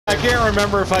can't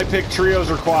remember if I picked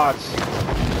trios or quads.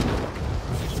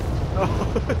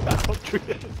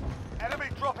 Enemy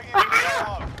dropping into the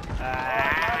AO.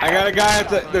 I got a guy at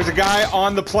the. There's a guy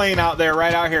on the plane out there,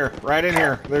 right out here, right in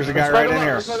here. There's a guy right in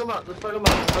here. Let's fuck him up. Let's fuck him up.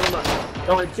 Let's fuck him up.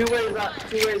 Only 2 ways out.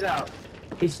 2 ways out.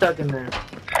 He's stuck in there.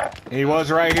 He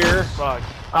was right here. Fuck.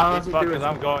 He's fucked because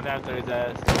I'm going after his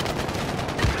ass.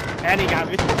 And he got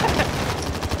me.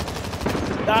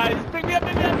 Nice. Pick me up,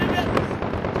 pick me up, pick me up.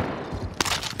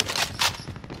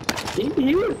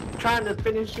 He was trying to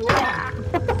finish you off.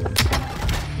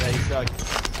 Yeah, he sucked.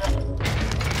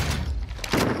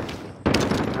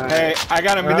 Hey, I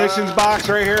got a munitions box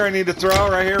right here. I need to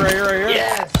throw right here, right here, right here.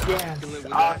 Yes, yes.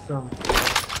 Awesome.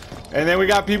 And then we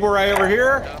got people right over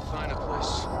here.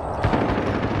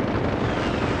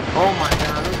 Oh my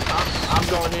god. I'm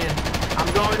going in. I'm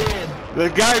going in. The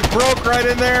guy broke right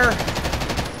in there.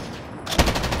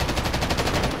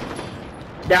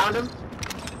 Downed him.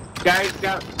 Guy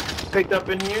got picked up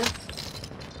in here.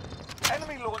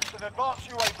 Enemy launched an advanced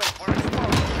UAV. We're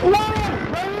exposed. Whoa!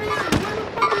 Right here! Where the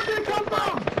fuck did they come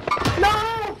from?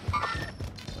 No!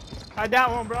 I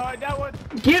down one, bro. I down one.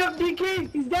 Get him, DK!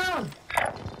 He's down!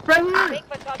 Right here!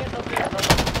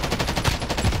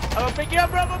 I'm gonna pick you up,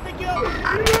 bro. I'm gonna pick you up.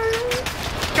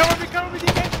 Come with me,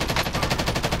 DK.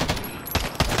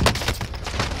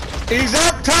 He's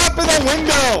up top of the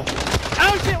window.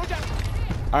 Oh shit! Watch out!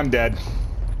 I'm dead.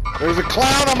 There's a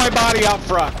clown on my body out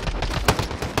front.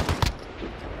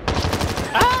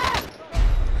 Ah!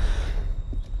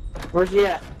 Where's he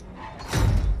at?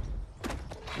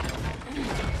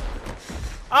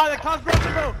 Oh, the clown's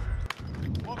broken, bro.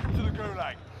 Welcome to the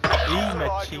Gulag. Eat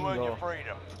my You earn your chingo.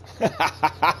 freedom.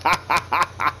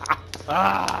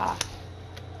 Ah!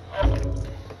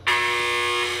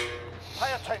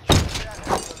 Pay attention.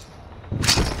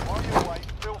 While you wait,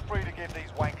 feel free to give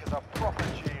these wankers a proper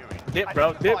cheering. Dip, And bro,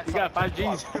 if you dip. find You got something 5 to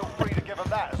Gs. throw, Feel free to give them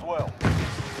that as well.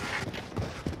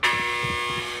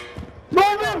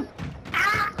 Move him!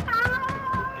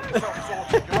 Get yourself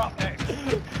sorted. You're up next.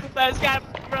 Let's go,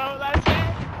 bro. Let's go.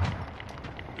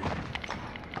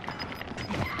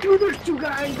 Dude, there's 2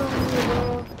 guys on here,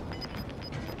 bro.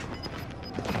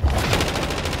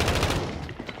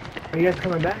 Are you guys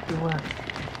coming back or what?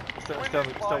 Still Win this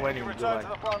waiting. fight, you return to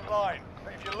the front line.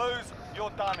 But if you lose, you're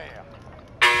done here.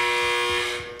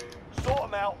 Sort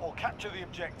them out or capture the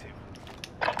objective.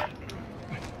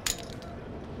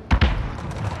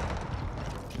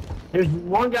 There's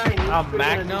one guy in each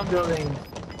Magnum? building.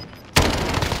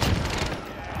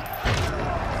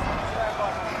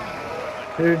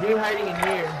 There's a dude hiding in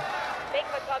here. Make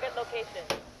my target location.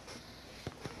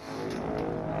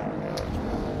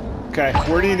 Okay,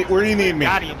 where do you need me?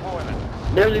 Got him.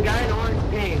 There's a guy in orange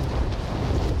paint.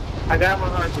 I got him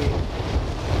on heartbeat.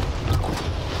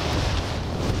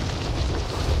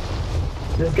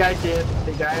 This guy did.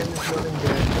 The guy in this building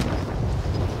did.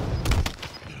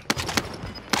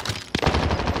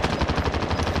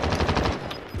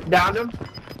 Downed him.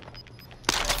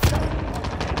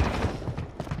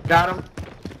 Got him.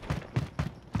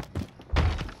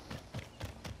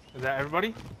 Is that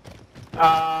everybody?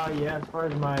 Yeah, as far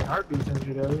as my heartbeat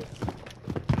sensor goes.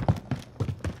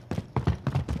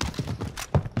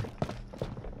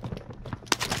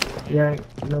 Yeah,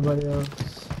 nobody else.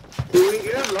 Dude,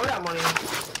 you have loadout money.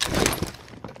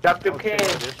 Drop your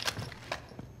cash.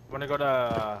 Wanna go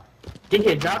to...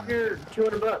 DK, drop your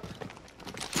 $200.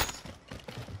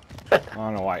 I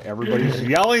don't know why everybody's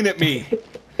yelling at me.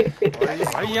 Why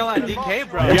are you yelling at DK,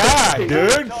 bro? Yeah,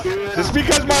 dude. Just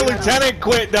because my lieutenant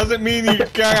quit doesn't mean you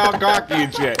carry out cocky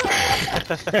and shit.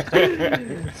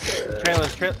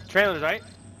 Trailers, right?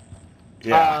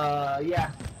 Yeah.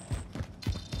 Yeah.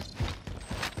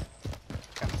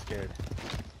 Kinda scared.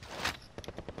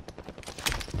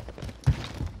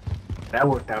 That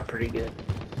worked out pretty good.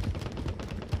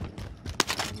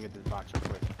 Let me get this box real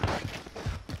quick.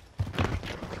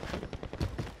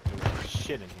 There's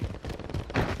shit in here.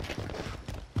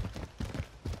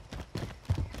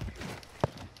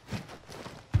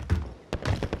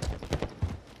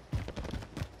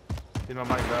 Give me my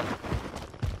money, bro.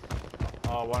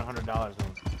 Oh, $100.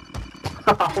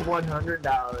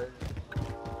 $100.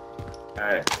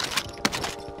 Alright.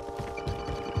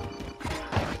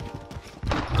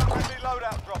 Friendly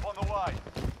loadout drop on the way.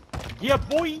 Yeah,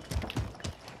 boy!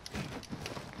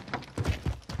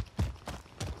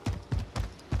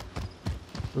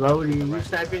 Loadie, you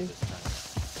sniping?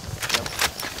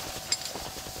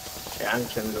 Yeah, I'm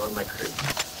just gonna go in my crate.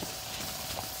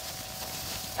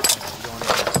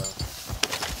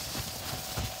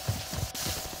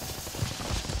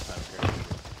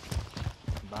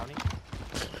 Bounty?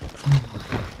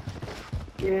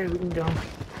 Yeah, we can go.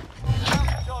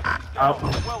 Oh,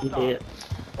 Well he done. did.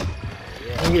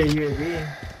 Yeah. You get a UAV.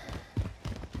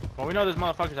 Well, we know there's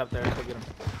motherfuckers up there. Let's go get them.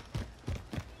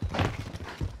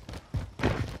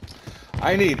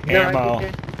 I need No, ammo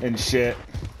okay. and shit.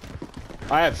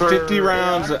 I have For 50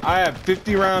 rounds. AR? I have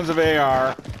 50 rounds of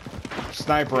AR.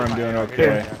 Sniper, I'm doing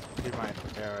okay. Here's my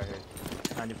AR right here.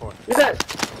 94. Look at that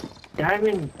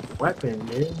diamond weapon,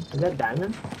 dude. Is that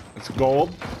diamond? It's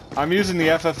gold. I'm using the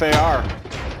FFAR.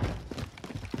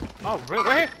 Oh, really?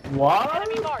 Right here. What?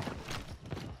 Enemy marked.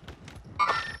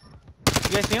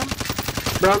 You guys see him?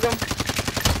 Broke him.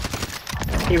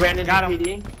 He ran into Got him.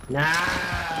 PD. Nah.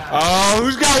 Oh,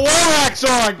 who's got war hacks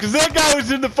on? Because that guy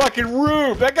was in the fucking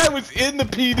room. That guy was in the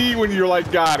PD when you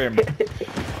like got him.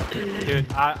 Dude,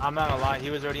 I'm not gonna lie. He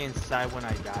was already inside when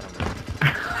I got him.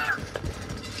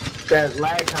 That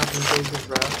lag compensation,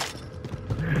 bro.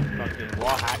 Fucking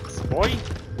wall hacks, boy.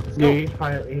 Dude, he's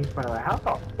probably like, how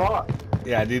the fuck?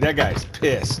 Yeah, dude, that guy's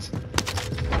pissed.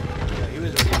 Yeah, he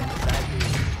was already inside.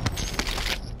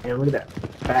 Dude. Man, look at that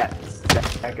fat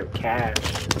stack of cash.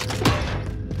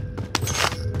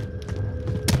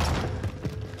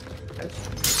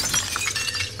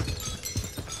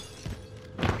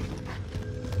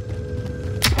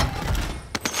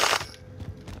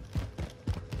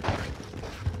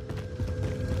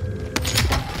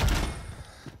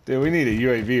 Dude, we need a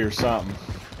UAV or something.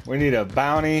 We need a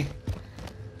bounty.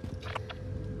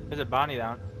 There's a bounty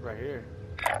down right here.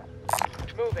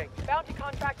 Moving. Bounty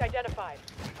contract identified.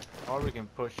 Or we can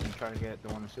push and try to get the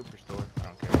one in the superstore. I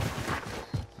don't care.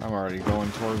 I'm already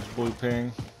going towards blue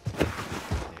ping. Yeah,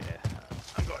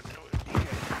 I'm going to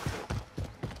it.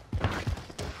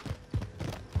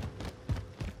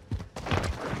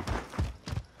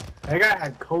 That guy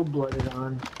had cold-blooded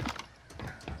on.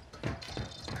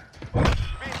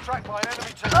 Being tracked by an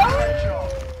enemy team.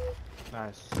 Headshot.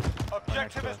 Nice.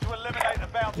 Objective is to eliminate the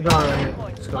bounty. He's on right here.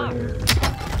 Let's go in here.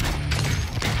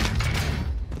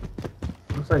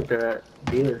 Looks like they're at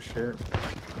dealership.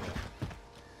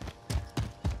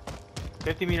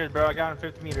 50 meters, bro. I got him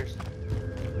 50 meters.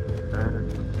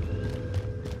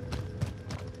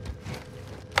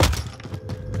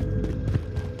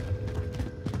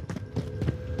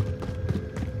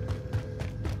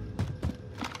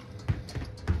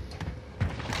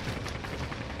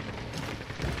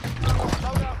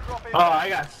 Oh, I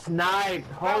got sniped.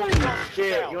 Holy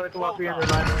shit. You wanna come up here and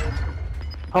revive me?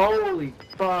 Holy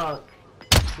fuck.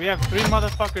 We have 3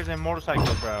 motherfuckers in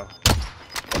motorcycles, bro.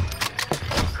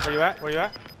 Where you at? Where you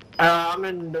at? I'm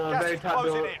in the Gas very is top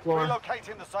closing in. floor.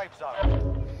 Relocating the safe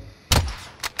zone.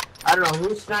 I don't know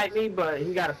who sniped me, but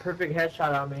he got a perfect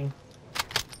headshot on me.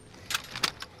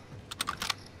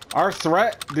 Our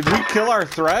threat? Did we kill our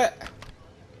threat?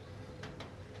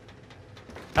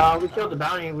 We killed the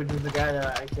bounty, which is the guy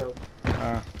that I killed.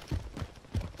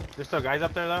 There's still guys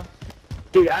up there though.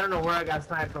 Dude, I don't know where I got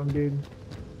sniped from, dude.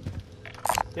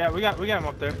 Yeah, we got him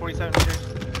up there. 47 meters.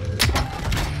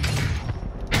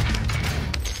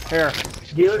 Here.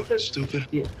 Dealership? Stupid.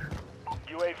 Yeah.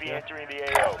 UAV entering the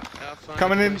AO.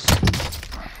 Coming in.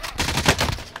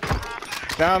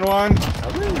 Down one.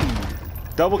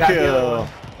 Double Got the other kill. one.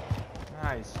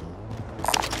 Nice.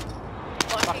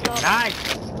 Fucking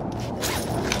Nice.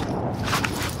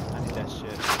 I need that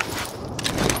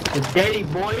shit. The daddy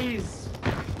boys.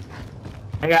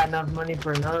 I got enough money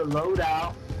for another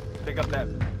loadout. Pick up that.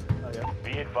 Oh yeah.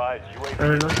 Be advised, UAV.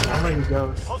 Or look how many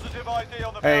goes. Positive ID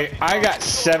on the Hey, bounty. I got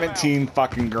 17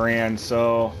 fucking grand,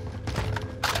 so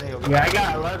There you go. Yeah, I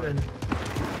got 11.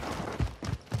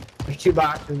 There's 2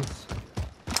 boxes.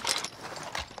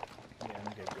 Yeah, let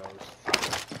me get ghost.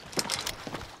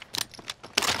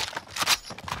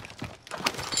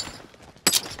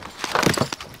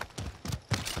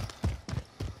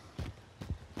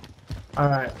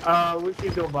 Alright, we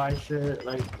should go buy shit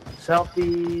like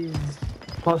selfies,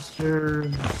 posters.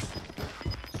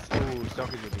 Ooh,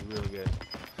 selfies would be really good.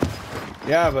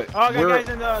 yeah, but Oh, I got we're guys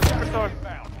in the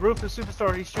superstore. Roof of the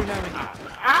superstore. He's shooting at me.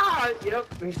 Ah! Yep,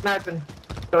 he's sniping.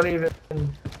 Don't even.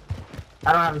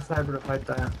 I don't have a sniper to fight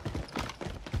that.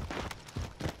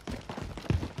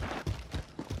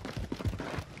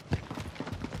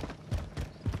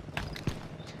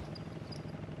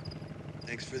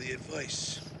 Thanks for the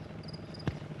advice.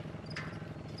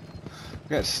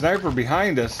 got a sniper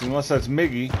behind us, unless that's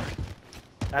Miggy.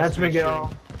 That's me Miguel.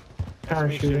 shooting- That's Kinda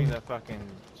me shooting shooting. the fucking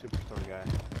superstore guy.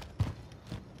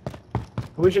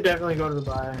 We should definitely go to the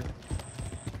buy.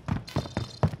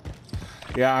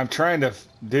 Yeah, I'm trying to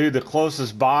do the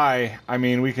closest buy. I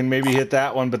mean, we can maybe hit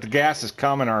that one, but the gas is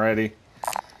coming already.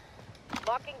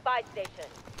 Locking buy station.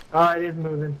 Oh, it is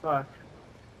moving. Fuck.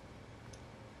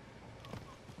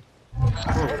 Lost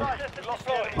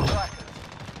enemy trackers.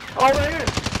 Oh, right here.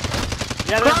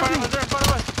 Yeah, they're in front of us. They're in front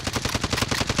of us.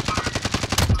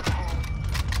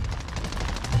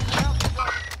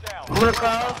 Down. I'm gonna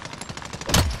cross.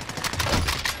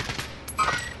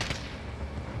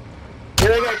 Here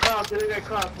they got cross. Here they got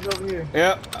cross. He's over here.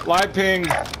 Yep, live ping.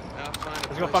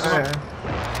 Let's go fuck him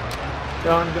up.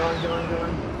 Going.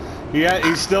 Yeah,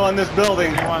 he's still in this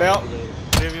building. Well,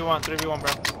 3v1, 3v1,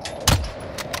 bro.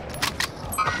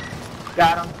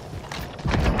 Got him.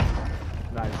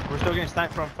 Nice. We're still getting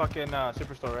sniped from fucking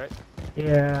Superstore, right?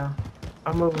 Yeah.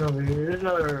 I'm moving over here. There's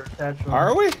another satchel.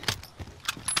 are we?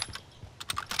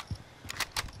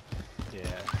 Yeah,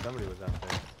 somebody was out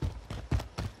there.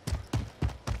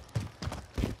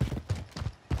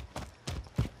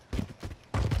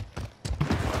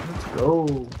 Let's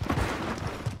go.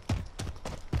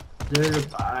 There's a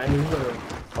buy.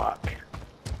 Fuck.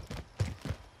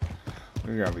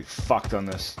 We're gonna be fucked on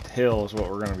this hill is what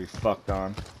we're gonna be fucked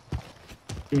on.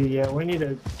 Dude, yeah, we need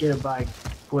to get a bike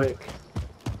quick.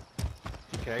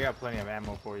 Okay, I got plenty of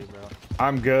ammo for you, bro.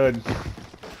 I'm good.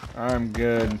 I'm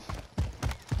good.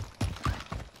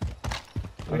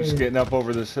 I'm just getting up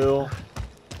over this hill.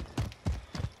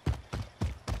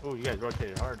 Oh, you guys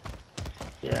rotated hard.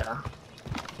 Yeah.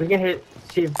 We can hit,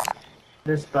 see if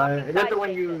this buy. Is that the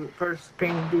one you first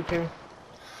pinged, DK?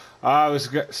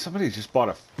 Somebody just bought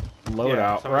a loadout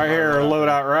Yeah, somebody right bought a here. A loadout.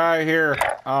 loadout right here.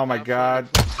 Oh my god.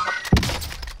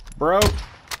 Bro.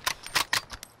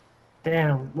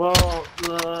 Damn. Well,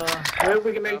 maybe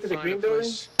we can make it to the green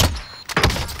building?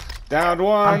 Downed I'm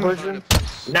one. pushing.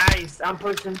 Nice. I'm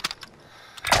pushing.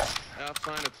 I'll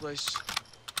find a place.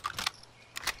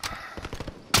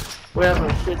 We have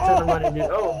a shit ton of money, dude.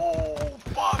 Oh.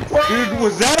 Dude,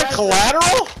 was that a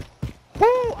collateral?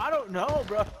 Woo! I don't know,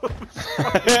 bro.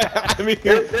 I mean,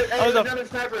 There's was a- another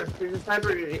sniper. There's a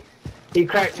sniper. He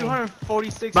cracked me.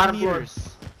 246 Bottom floor. meters.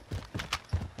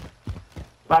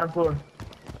 Bottom floor.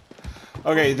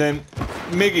 okay, then,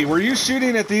 Miggy, were you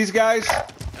shooting at these guys? I'll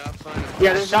find a place.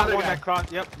 Yeah, there's Shot another one guy. that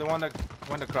crossed. Yep, the one that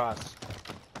went across.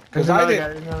 There's Because I another guy.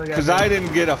 didn't. There's another guy. Because I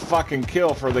didn't get a fucking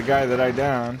kill for the guy that I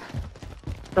downed.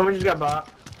 Someone just got bought.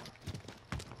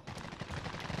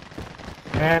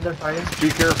 And they're fighting. Be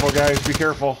careful, guys. Be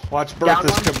careful. Watch Down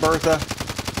Bertha's one. Bertha.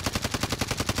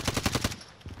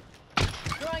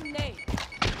 Throwing nade.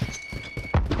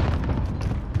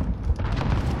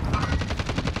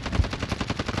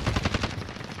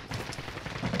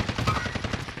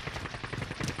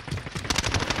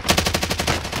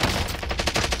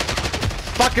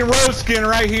 Fucking rose skin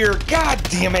right here. God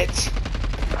damn it.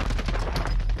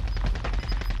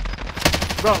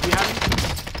 Bro, behind me.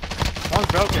 One's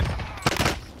broken.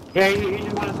 Yeah, he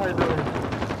just went inside the building.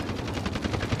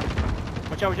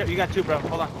 Watch out, watch out. You got two, bro.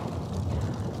 Hold on.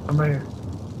 I'm right here.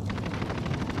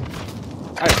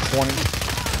 I have 20.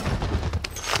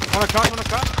 One across, one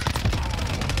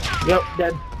across. Yep,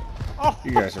 dead. Oh,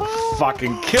 You guys are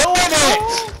fucking killing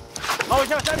it. Oh,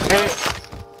 watch out, watch out.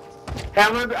 Hey,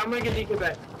 I'm gonna get DK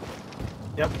back.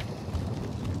 Yep.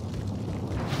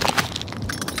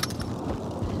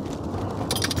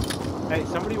 Hey,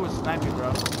 somebody was sniping,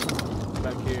 bro.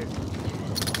 Back here.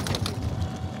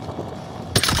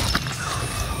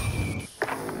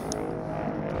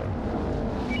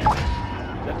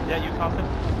 Yeah, you coughing?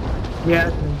 Yeah,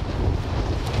 that's me.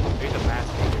 There's a mask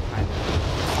behind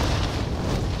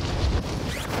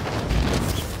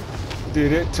you.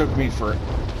 Dude, it took me for...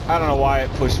 I don't know why it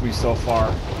pushed me so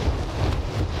far.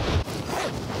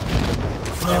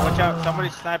 Hey, watch out.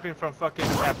 Somebody's sniping from fucking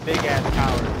that big ass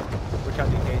tower. Watch out,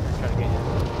 these guys are trying to get you.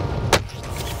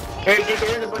 Hey, DK,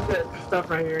 there's a bunch of stuff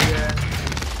right here, yeah.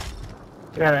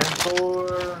 Got an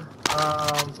M4.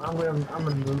 I'm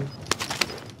gonna move.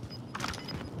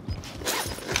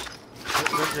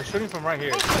 They're shooting from right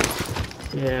here.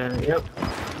 Yeah, yep.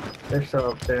 They're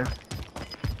still up there.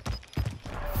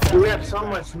 Dude, we have so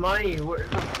much money. Where's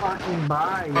the fucking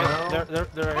buy, Hey, bro?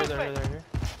 they're right here, they're here.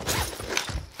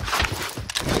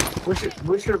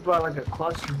 We should have bought like a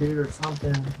cluster dude or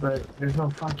something, but there's no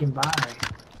fucking buy.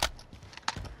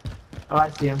 Oh, I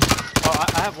see him. Oh,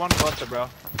 I have one cluster, bro.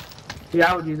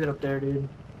 Yeah, I would use it up there, dude.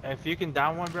 If you can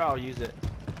down one, bro, I'll use it.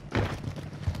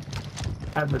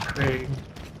 I have the Craig.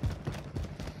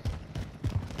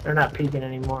 They're not peeking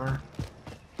anymore.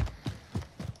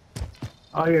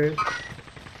 Oh, here it is.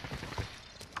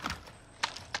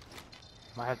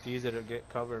 Might have to use it to get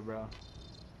cover, bro.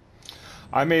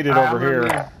 I made it I'm over gonna here.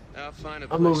 move. I'll find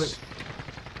a I'm moving. place.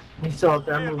 He's still up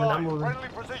there. Be I'm advised, moving. friendly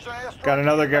precision airstrike Got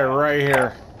another guy right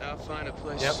here. I'll find a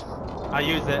place. Yep. I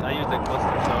used it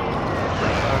cluster,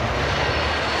 so...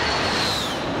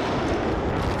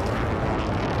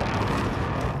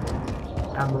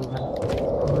 I'm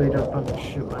moving. Hopefully they don't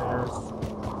fucking shoot my ass.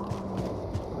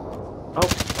 Oh,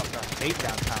 Fuck, I hate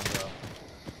downtown,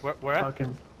 bro. Where at?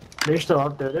 fucking. They're still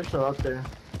up there. They're still up there.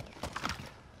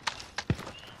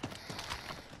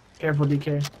 Careful,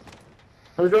 DK.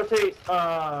 Let's rotate.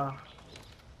 Fuck,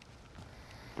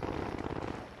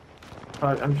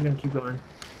 I'm just gonna keep going.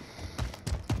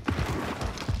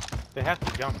 They have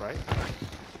to jump, right?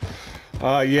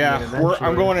 Yeah,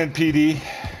 I'm going in PD.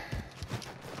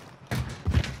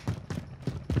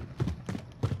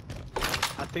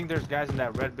 I think there's guys in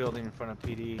that red building in front of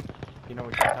PD. You know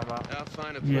what you're talking about? I'll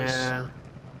find a place. Yeah.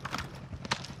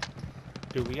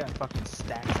 Dude, we got fucking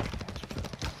stacks of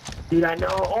cash. Dude, I know.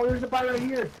 Oh, there's a buy right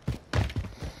here.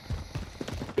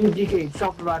 Dude, DK,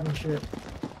 self-reviving shit.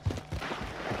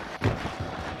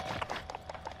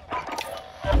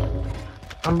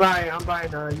 I'm buying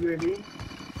UAV.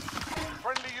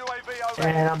 Friendly UAV over.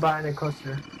 And I'm buying a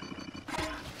cluster.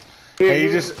 Hey,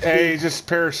 you just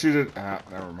parachuted. Ah,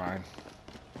 never mind.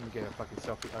 Let me get a fucking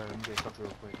selfie. Let me get a selfie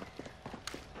real quick.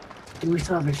 Dude, we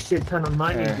still have a shit ton of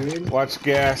money, dude. Watch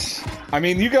gas. I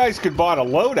mean, you guys could bought a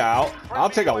loadout. I'll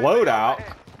take a loadout.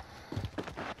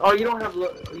 Oh, you don't have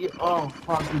oh,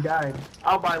 fuck, you died.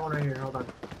 I'll buy one right here. Hold on.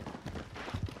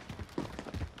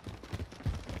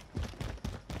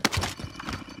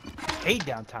 Hate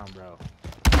downtown, bro.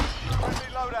 Friendly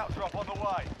loadout drop on the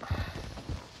way.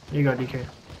 Here you go, DK.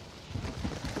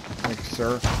 Thank you,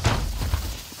 sir.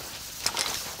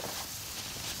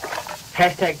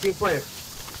 Hashtag team player.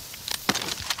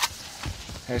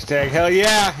 Hashtag hell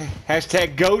yeah.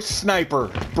 Hashtag ghost sniper.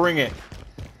 Bring it.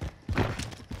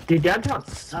 Dude, downtown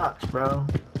sucks, bro.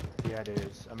 Yeah, it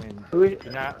is. I mean, Who is-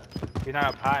 you're not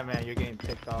up high, man. You're getting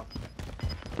picked off.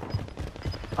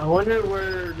 I wonder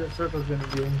where the circle's gonna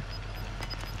be.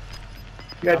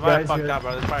 You I got might have guys fucked here. up,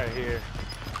 bro. It's probably here.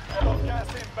 Got gas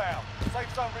inbound.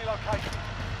 Safe zone relocation.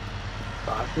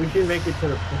 Fuck, we should make it to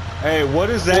the. Hey, what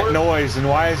is that noise and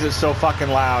why is it so fucking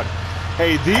loud?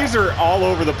 Hey, these are all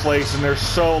over the place and they're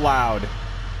so loud.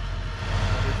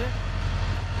 What is it?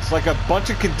 It's like a bunch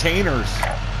of containers.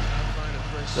 I'll find a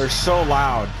place. They're so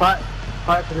loud. Fight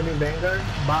for the new Vanguard.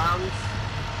 Bombs.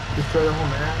 Destroy the whole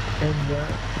map. Change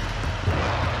that.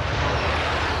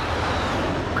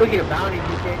 Could get a bounty,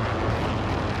 DK.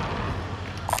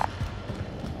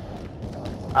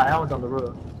 That one's on the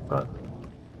roof, but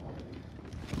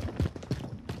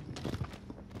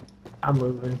I'm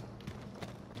moving.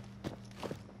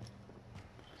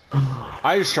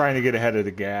 I was trying to get ahead of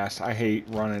the gas. I hate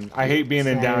running. I hate being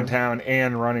in downtown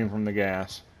and running from the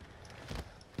gas.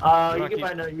 You can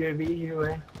buy another UAV either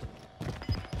way.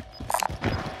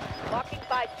 Walking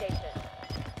by station.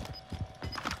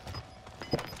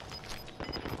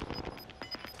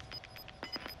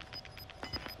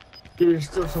 Dude, there's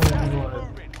still so many people.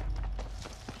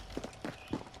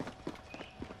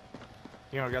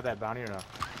 You don't got that bounty or no?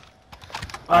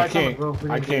 I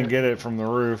can't get it from the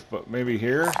roof, but maybe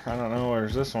here? I don't know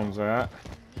where's this one's at.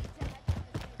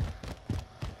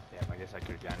 Damn, I guess I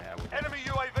could have gotten it. Enemy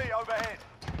UAV overhead.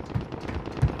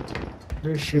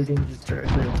 They're shooting just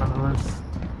directly in front of us.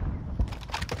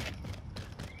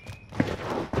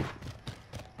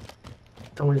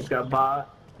 Someone just got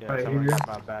bought. Yeah, Right someone here. got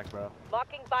my back, bro.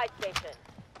 Walking by station.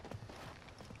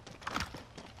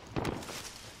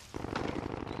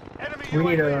 Enemy We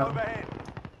need UAV a- overhead.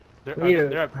 They're We need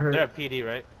to at hurt. PD,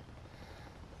 right?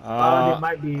 They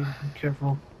might be. Be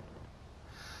careful.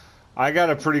 I got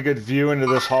a pretty good view into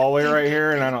this hallway right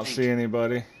here, and I don't see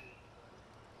anybody.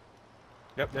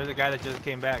 Yep, there's a guy that just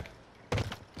came back.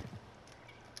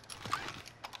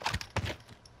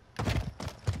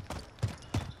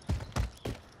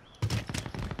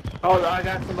 Oh, I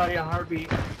got somebody on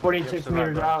heartbeat. 46 Yep, so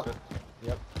meters bro. out. So-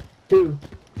 Yep. 2,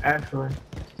 actually.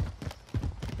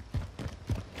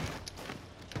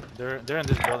 They're in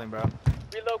this building, bro.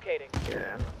 Relocating.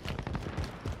 Yeah.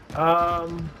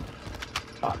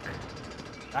 Fuck.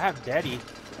 I have Daddy.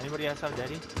 Anybody else have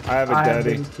Daddy? I have a I have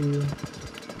daddy. Daddy too.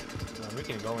 Man, we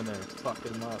can go in there and fuck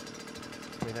them up.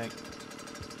 What do you think?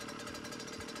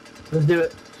 Let's do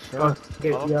it. Sure. Oh,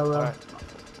 get Oh, yellow.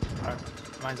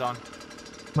 Alright. Mine's on.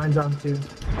 Mine's on 2.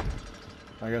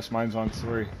 I guess mine's on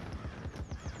 3.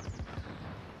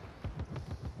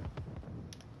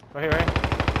 Right here, right?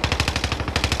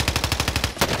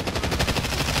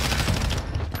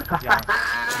 Yeah.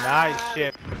 Nice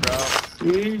shit, bro.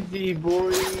 Easy,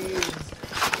 boys.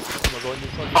 I'm gonna go in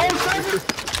this fucking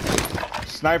Oh,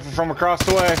 Sniper from across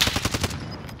the way.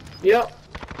 Yep.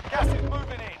 Gas is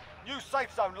moving in. New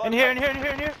safe zone located. In here, in here, in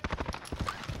here, in here.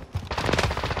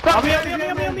 Stop On me.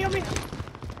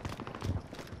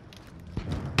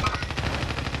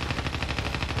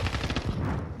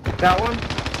 That one?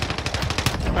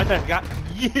 Right there, got.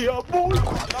 Yeah, boy.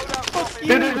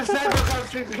 Dude, there's a sniper across the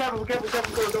street. Be careful,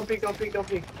 don't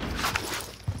peek.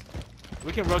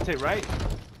 We can rotate right.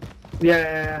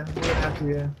 Yeah. We have to,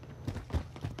 yeah.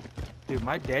 Dude,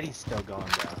 my daddy's still going,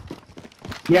 bro.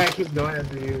 Yeah, I keep going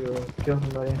after you kill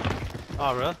somebody.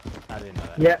 Oh, really? I didn't know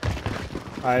that. Yeah.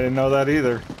 I didn't know that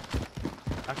either.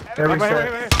 Okay. Right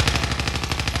here.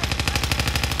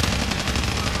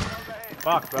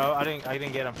 Fuck, bro. I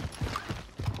didn't get him.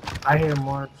 I hit him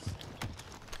once.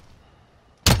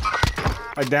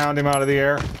 I downed him out of the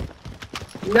air.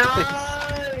 Nice!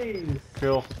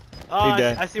 Kill. Oh, He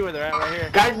dead. I see where they're at right here.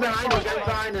 Guys behind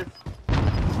us.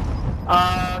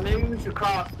 Maybe we should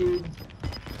cross, dude.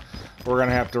 We're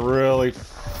gonna have to really.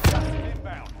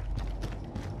 Inbound.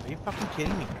 Are you fucking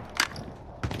kidding me?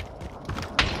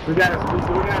 We're gonna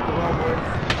have to roll, boys.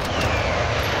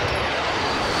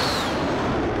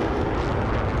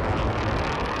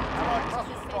 Allied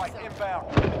cluster strike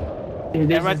inbound. Dude,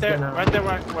 Yeah, this right is there, gonna- right there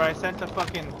where I sent the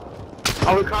fucking.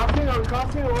 Are we crossing or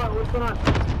what? What's going on?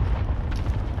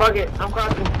 Fuck it, I'm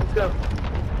crossing. Let's go.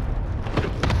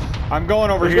 I'm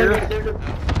going over here.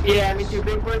 Yeah, me too.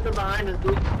 Big person behind us,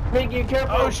 dude. Make you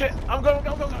careful. Oh shit! I'm going.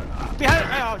 Behind.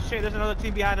 Oh shit! There's another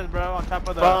team behind us, bro. On top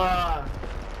of the.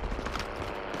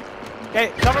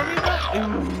 Hey, cover me, bro.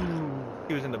 Ooh,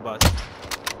 he was in the bus.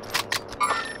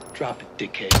 Drop it,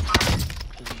 dickhead.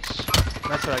 Please.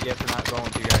 That's what I get for not going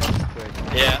with you guys quick.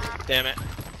 Yeah, damn it.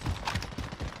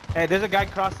 Hey, there's a guy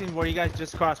crossing where you guys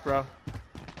just crossed, bro.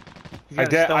 He's I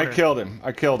got a stoner. killed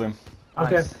him.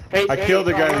 Okay. Nice. Hey, I killed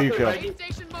the guy that you killed.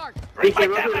 Bring my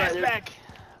DK, dumb look ass at that. back.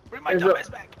 Bring my There's dumb a- ass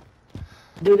back.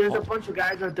 Dude, there's a bunch of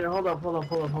guys right there. Hold up. Hold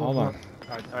on. All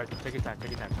right, take your time.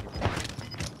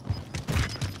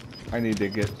 I need to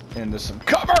get into some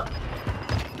cover.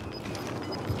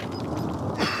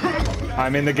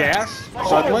 I'm in the gas.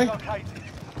 Suddenly. Located.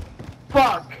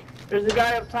 Fuck! There's a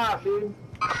guy up top, dude.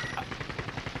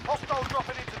 Hostile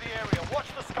dropping into the area. Watch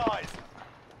the skies.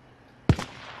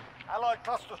 Allied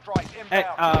cluster strike Hey,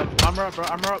 inbound. armor up, bro.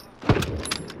 Armor up.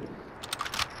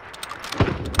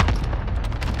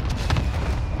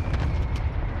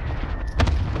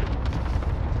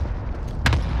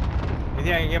 You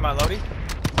think I can get my loadie?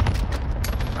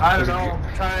 I don't know.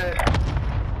 Try it.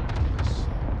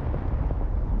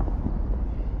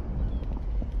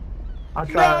 I'll No,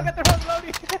 I try. got the wrong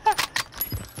loadie.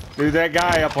 Dude, that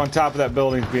guy up on top of that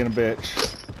building's being a bitch.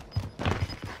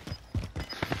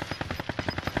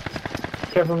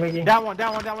 Careful, Mickey. Down one. Okay,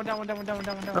 I don't know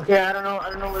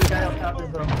where the guy up top is,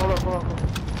 though. Hold up.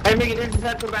 Hey, Mickey, there's a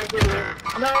sector back here, man.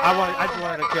 No! I just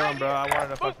wanted to kill him, bro. I wanted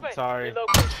to fucking Movement. sorry.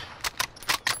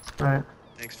 Relocating. Alright.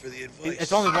 Thanks for the advice.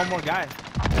 It's only one more guy.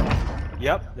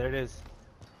 Yep, there it is.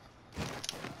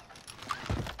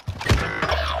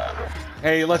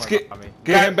 Hey, let's Don't worry get about me.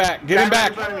 him back. Get him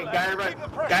back.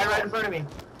 Guy right in front of me.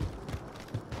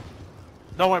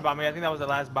 Don't worry about me. I think that was the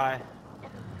last buy.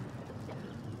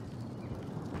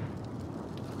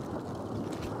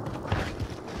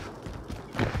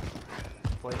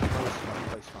 Play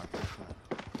smart.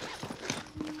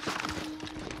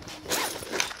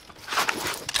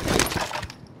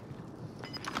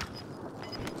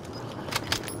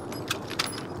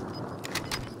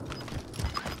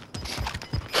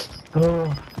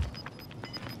 Oh.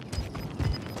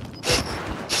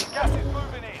 Gas is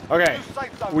moving in. Okay, Use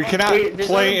safe zone. we cannot Just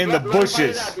play in the let him fight it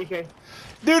bushes. out, DK.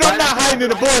 Dude, I'm not hiding in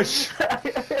the bush.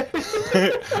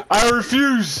 I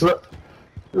refuse.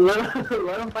 Let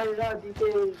him fight it out,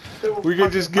 DK. Still We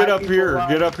can just fucking get up fight here. people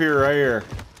Get out. up here, right here.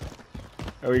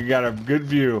 Oh, we got a good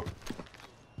view.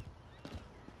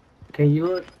 Okay,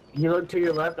 you look to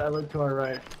your left, I look to our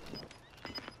right.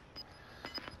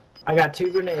 I got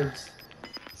 2 grenades.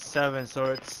 7, so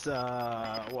it's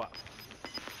what?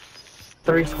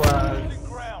 3 squads. Losing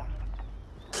ground.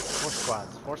 4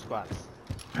 squads.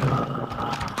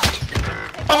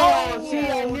 Oh, see,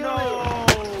 I knew no!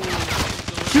 it.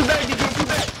 2 back, DK, 2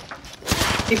 back.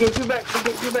 DK,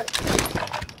 2 back.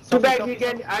 2 back,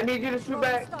 DK. I need you to shoot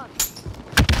back.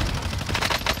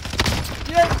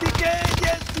 Yes, DK!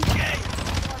 Yes, DK!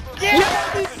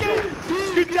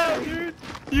 Good job, dude!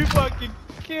 You fucking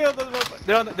killed those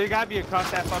motherfuckers. They gotta be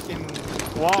across that fucking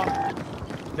wall.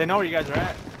 They know where you guys are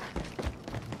at.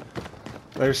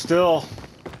 There's still.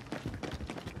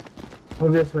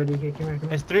 Move this way, DK. Come here.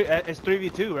 It's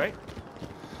 3v2, right?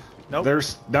 Nope.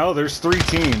 There's 3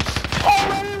 teams.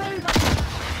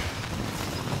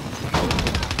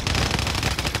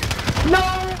 No,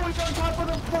 he's on top of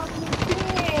the fucking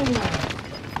thing.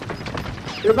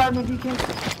 You're about me, DK.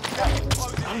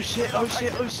 Oh shit.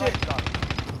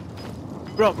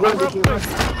 Bro, Run, I'm real DK, quick. run.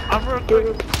 I'm real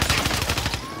quick.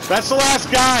 That's the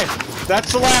last guy.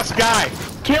 That's the last guy.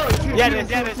 Kill it. Yeah, it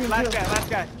is. Last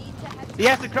guy. He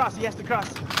has to cross. Be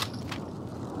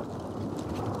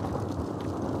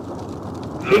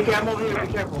careful over here,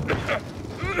 be careful.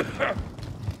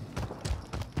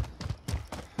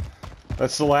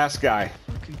 That's the last guy.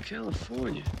 Fucking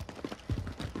California.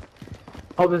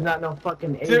 Hope there's not no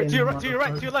fucking To Aiden. your right, to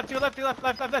your left.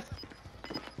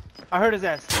 I heard his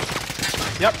ass.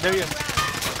 Yep, there he is.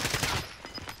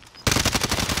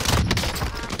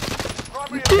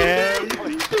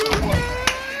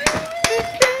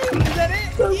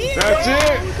 That's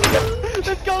it.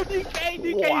 Let's go, DK.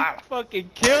 DK, Wow. you fucking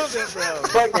killed it, bro.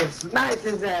 Fucking snipe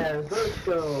his ass. Let's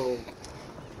go.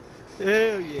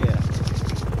 Hell yeah.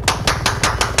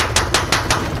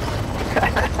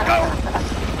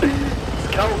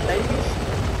 Go, baby.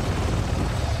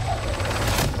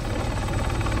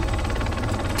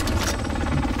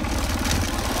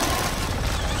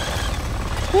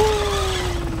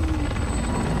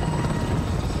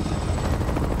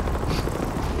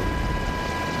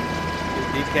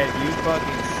 DK, you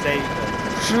fucking saved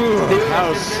us. Phew,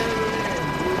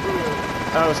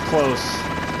 that was close.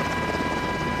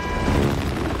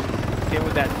 Get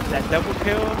with that double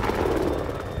kill.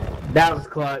 That was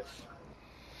clutch.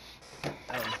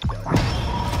 That was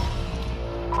dope.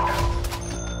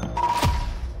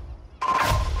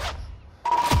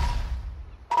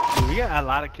 Dude, we got a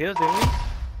lot of kills, didn't we?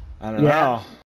 I don't Yeah. know.